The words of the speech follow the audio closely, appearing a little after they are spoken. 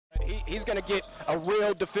He's going to get a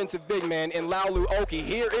real defensive big man in Laulu Oki.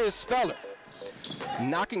 Here is Speller,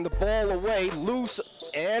 knocking the ball away, loose,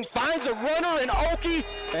 and finds a runner in Oki,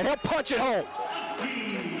 and he'll punch it home.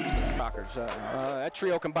 That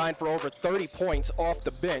trio combined for over 30 points off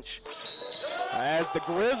the bench as the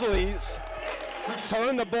Grizzlies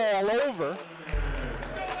turn the ball over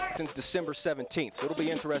since December 17th. So it'll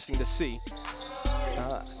be interesting to see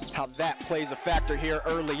how that plays a factor here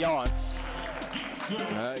early on.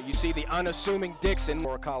 You see the unassuming Dixon,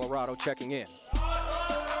 for Colorado, checking in.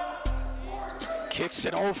 Kicks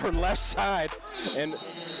it over left side, and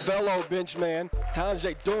fellow benchman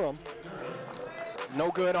Tanjay Durham, no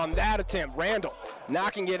good on that attempt. Randall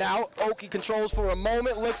knocking it out. Oki controls for a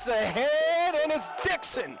moment, looks ahead, and it's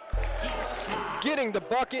Dixon getting the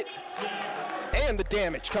bucket and the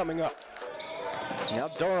damage coming up. Now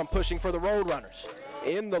Durham pushing for the Roadrunners.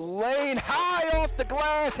 In the lane, high off the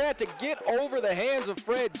glass, had to get over the hands of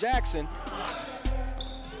Fred Jackson.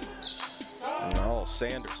 Oh,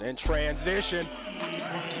 Sanders in transition.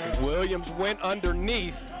 Williams went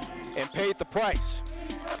underneath and paid the price.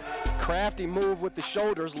 Crafty move with the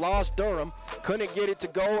shoulders, lost Durham. Couldn't get it to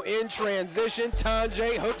go in transition.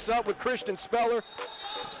 Tanjay hooks up with Christian Speller.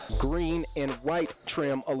 Green and white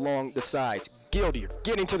trim along the sides. Gildiard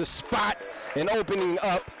getting to the spot and opening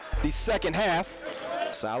up the second half.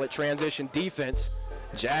 Solid transition defense.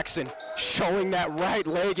 Jackson showing that right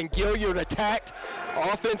leg, and Gilliard attacked.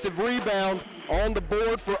 Offensive rebound on the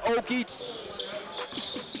board for Oki.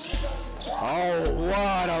 Oh,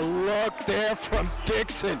 what a look there from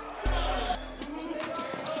Dixon.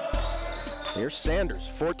 Here's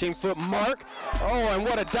Sanders, 14-foot mark. Oh, and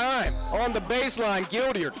what a dime on the baseline,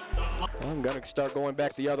 Gildiard. I'm gonna start going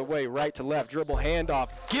back the other way, right to left, dribble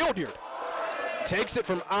handoff. Gildiard takes it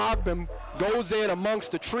from Ogden, goes in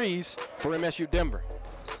amongst the trees for MSU Denver.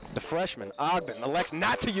 The freshman, Ogden, elects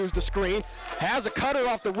not to use the screen, has a cutter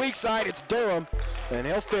off the weak side. It's Durham, and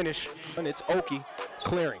he'll finish, and it's Oki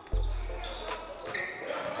clearing.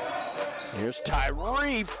 Here's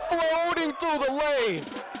Tyree floating through the lane.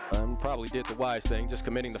 Probably did the wise thing, just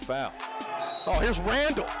committing the foul. Oh, here's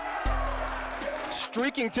Randall,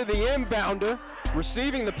 streaking to the inbounder,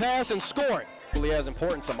 receiving the pass and scoring. Really has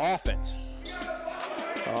important some offense.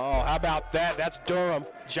 Oh, how about that? That's Durham.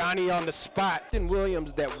 Johnny on the spot. And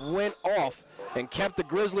Williams that went off and kept the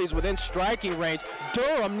Grizzlies within striking range.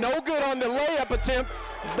 Durham no good on the layup attempt,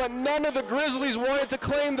 but none of the Grizzlies wanted to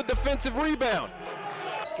claim the defensive rebound.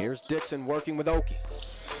 Here's Dixon working with Oki.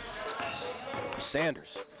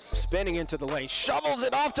 Sanders spinning into the lane, shovels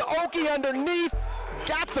it off to Oki underneath,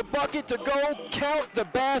 got the bucket to go, count the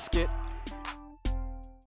basket.